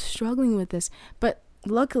people struggling with this, but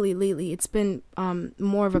luckily lately it's been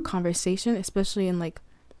more of a conversation, especially in like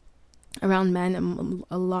around men.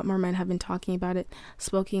 A lot more men have been talking about it,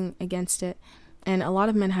 speaking against it, and a lot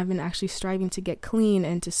of men have been actually striving to get clean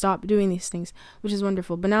and to stop doing these things, which is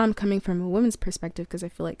wonderful. But now I'm coming from a woman's perspective, because I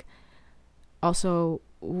feel like also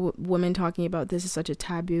women talking about this is such a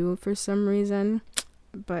taboo for some reason.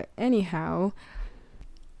 But anyhow,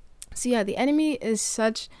 so yeah, the enemy is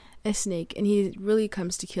such a snake, and he really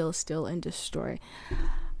comes to kill, steal, and destroy.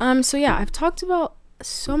 So yeah, I've talked about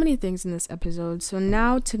so many things in this episode. So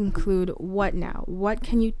now to conclude, what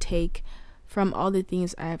can you take from all the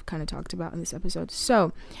things I have kind of talked about in this episode?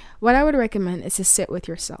 So what I would recommend is to sit with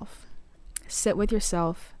yourself, sit with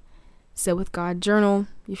God, journal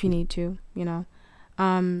if you need to,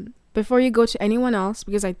 before you go to anyone else,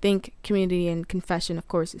 because I think community and confession, of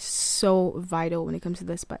course, is so vital when it comes to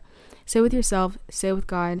this. But sit with yourself, sit with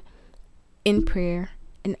God in prayer,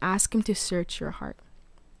 and ask him to search your heart.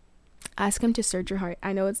 Ask him to search your heart.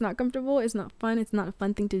 I know it's not comfortable, it's not fun, it's not a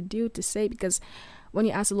fun thing to do, to say, because when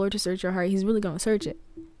you ask the Lord to search your heart, he's really going to search it.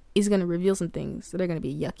 He's going to reveal some things that are going to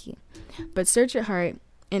be yucky. But search your heart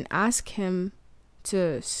and ask him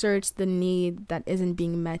to search the need that isn't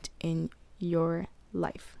being met in your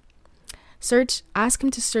life. Ask him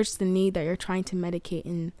to search the need that you're trying to medicate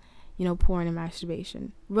in, porn and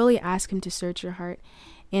masturbation. Really ask him to search your heart.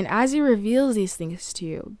 And as he reveals these things to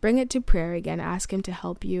you, bring it to prayer again. Ask him to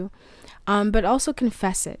help you. But also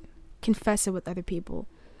confess it. Confess it with other people.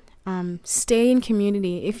 Stay in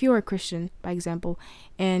community. If you are a Christian, by example,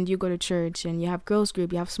 and you go to church and you have girls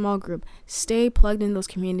group, you have small group, stay plugged in those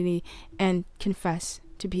community and confess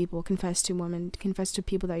to people, confess to women, confess to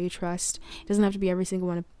people that you trust. It doesn't have to be every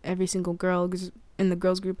single girl in the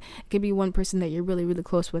girls group. It could be one person that you're really, really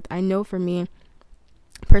close with. I know for me,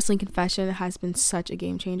 personally, confession has been such a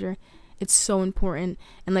game changer. It's so important.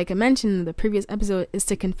 And like I mentioned in the previous episode, is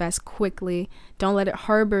to confess quickly. Don't let it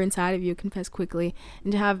harbor inside of you. Confess quickly.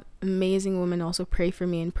 And to have amazing women also pray for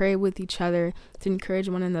me and pray with each other, to encourage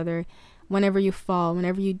one another whenever you fall,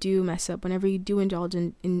 whenever you do mess up, whenever you do indulge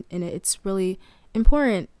in it. It's really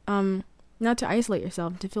important not to isolate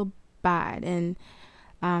yourself, to feel bad, and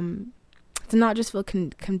to not just feel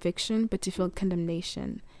conviction, but to feel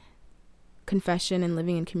condemnation. Confession and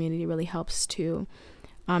living in community really helps to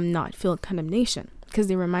not feel condemnation, because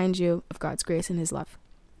they remind you of God's grace and his love.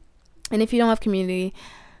 And if you don't have community,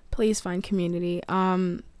 please find community.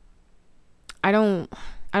 I don't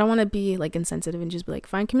want to be like insensitive and just be like,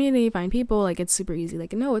 find community, find people, like it's super easy.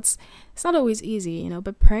 Like, no, it's not always easy,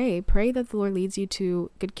 but pray that the Lord leads you to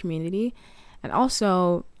good community. And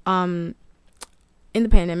also in the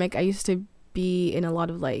pandemic, I used to be in a lot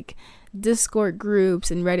of like Discord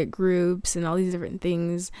groups and Reddit groups and all these different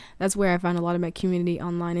things. That's where I found a lot of my community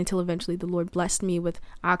online, until eventually the Lord blessed me with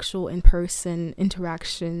actual in-person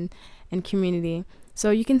interaction and community.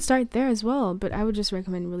 So you can start there as well, but I would just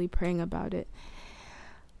recommend really praying about it.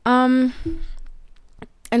 And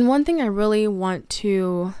one thing I really want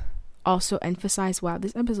to also emphasize, wow,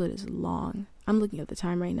 this episode is long. I'm looking at the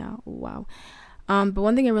time right now. Wow. But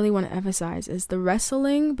one thing I really want to emphasize is the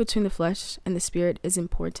wrestling between the flesh and the spirit is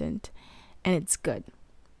important, and it's good.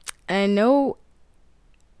 And I know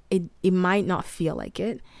it might not feel like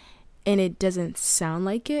it, and it doesn't sound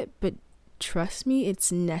like it, but trust me,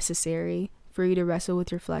 it's necessary for you to wrestle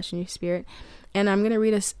with your flesh and your spirit. And I'm going to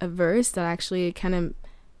read a verse that actually kind of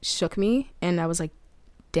shook me, and I was like,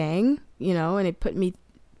 dang, and it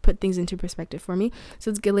put things into perspective for me.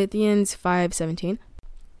 So it's Galatians 5:17.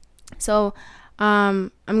 So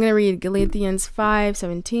I'm going to read Galatians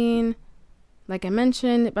 5:17, like I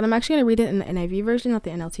mentioned, but I'm actually going to read it in the NIV version, not the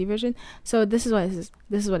NLT version. So this is what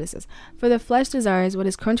it says. For the flesh desires what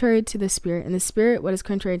is contrary to the spirit, and the spirit what is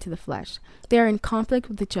contrary to the flesh. They are in conflict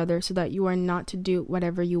with each other, so that you are not to do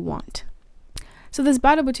whatever you want. So this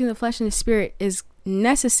battle between the flesh and the spirit is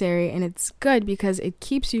necessary, and it's good because it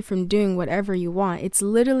keeps you from doing whatever you want. It's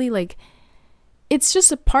literally like, it's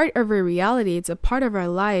just a part of our reality. It's a part of our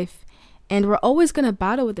life. And we're always going to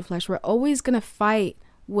battle with the flesh. We're always going to fight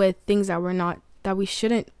with things that we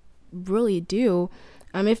shouldn't really do.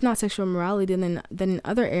 If not sexual immorality, then in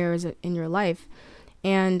other areas in your life.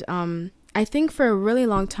 And I think for a really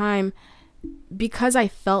long time, because I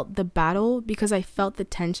felt the battle, because I felt the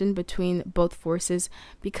tension between both forces,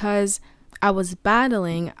 because I was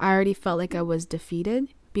battling, I already felt like I was defeated,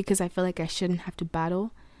 because I felt like I shouldn't have to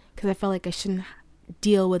battle, because I felt like I shouldn't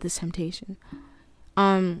deal with this temptation.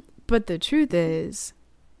 But the truth is,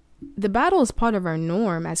 the battle is part of our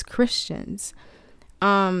norm as Christians.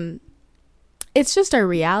 It's just our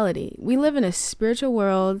reality. We live in a spiritual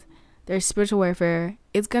world. There's spiritual warfare.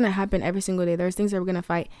 It's going to happen every single day. There's things that we're going to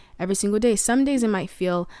fight every single day. Some days it might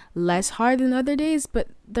feel less hard than other days, but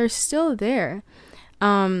they're still there.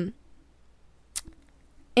 And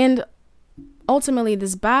ultimately,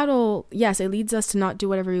 this battle, yes, it leads us to not do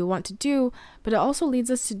whatever we want to do, but it also leads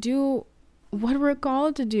us to do what we're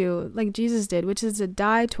called to do, like Jesus did, which is to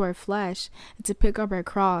die to our flesh and to pick up our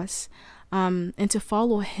cross, and to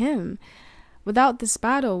follow him. Without this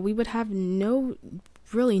battle, we would have no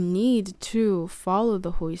really need to follow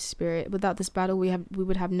the Holy Spirit. Without this battle, we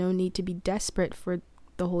would have no need to be desperate for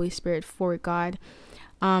the Holy Spirit, for God,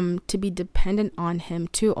 to be dependent on him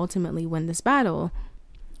to ultimately win this battle.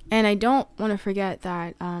 And I don't want to forget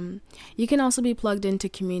that you can also be plugged into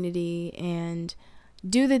community and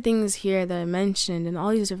do the things here that I mentioned and all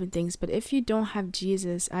these different things. But if you don't have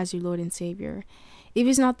Jesus as your Lord and Savior, if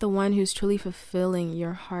he's not the one who's truly fulfilling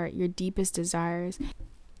your heart, your deepest desires,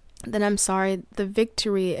 then I'm sorry, the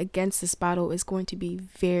victory against this battle is going to be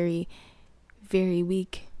very, very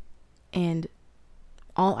weak, and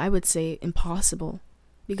all I would say impossible.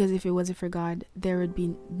 Because if it wasn't for God, there would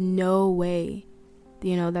be no way,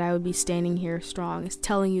 that I would be standing here strong. It's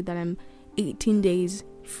telling you that I'm 18 days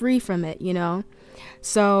free from it,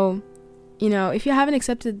 So, if you haven't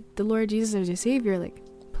accepted the Lord Jesus as your Savior,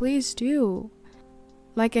 please do.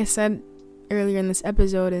 Like I said earlier in this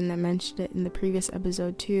episode, and I mentioned it in the previous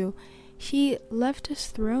episode too, he left his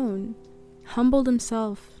throne, humbled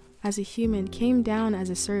himself as a human, came down as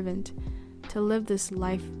a servant to live this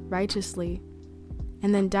life righteously,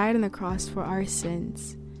 and then died on the cross for our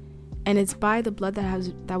sins. And it's by the blood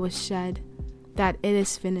that was shed that it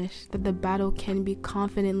is finished, that the battle can be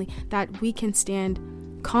confidently, that we can stand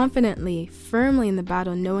confidently, firmly in the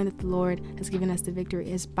battle, knowing that the Lord has given us the victory.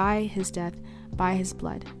 Is by his death, by his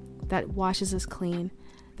blood, that washes us clean,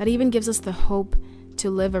 that even gives us the hope to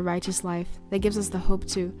live a righteous life, that gives us the hope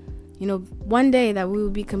to, one day that we will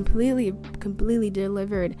be completely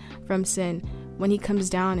delivered from sin when he comes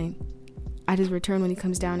down, and at his return when he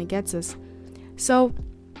comes down and gets us. So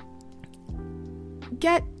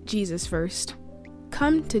get Jesus first.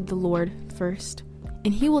 Come to the Lord first,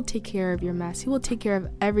 and he will take care of your mess. He will take care of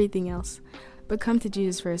everything else. But come to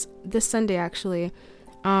Jesus first. This Sunday, actually,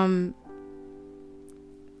 a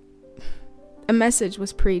message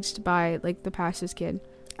was preached by the pastor's kid.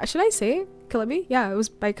 Should I say Kalebi? Yeah, it was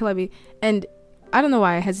by Kalebi. And I don't know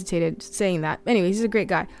why I hesitated saying that. Anyway, he's a great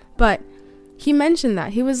guy. But he mentioned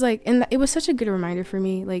that. He was and it was such a good reminder for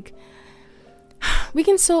me. We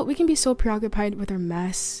can be so preoccupied with our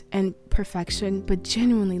mess and perfection, but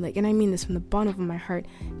genuinely, and I mean this from the bottom of my heart,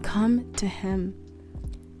 come to him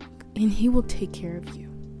and he will take care of you.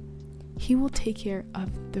 He will take care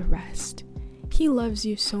of the rest. He loves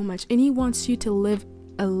you so much, and he wants you to live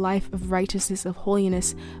a life of righteousness, of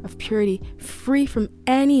holiness, of purity, free from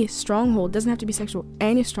any stronghold. Doesn't have to be sexual,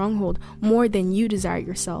 any stronghold more than you desire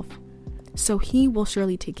yourself. So he will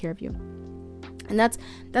surely take care of you. And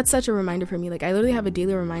that's such a reminder for me. I literally have a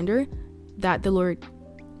daily reminder that the Lord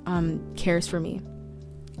cares for me.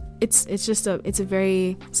 It's a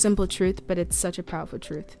very simple truth, but it's such a powerful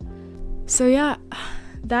truth. So yeah,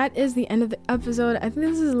 that is the end of the episode. I think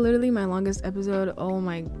this is literally my longest episode. Oh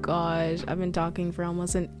my gosh, I've been talking for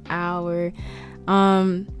almost an hour.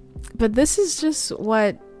 But this is just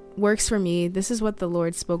what works for me. This is what the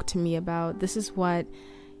Lord spoke to me about. This is what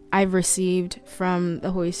I've received from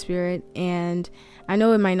the Holy Spirit, and I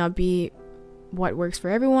know it might not be what works for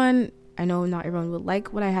everyone. I know not everyone would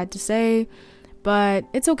like what I had to say, but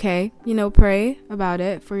it's okay. Pray about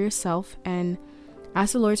it for yourself and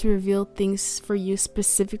ask the Lord to reveal things for you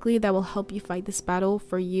specifically that will help you fight this battle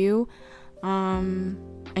for you. And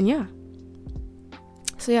yeah.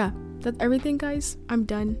 So yeah, that's everything, guys. I'm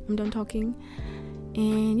done talking.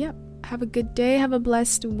 And yeah, have a good day. Have a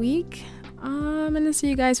blessed week. I'm gonna see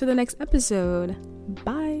you guys for the next episode.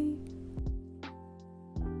 Bye.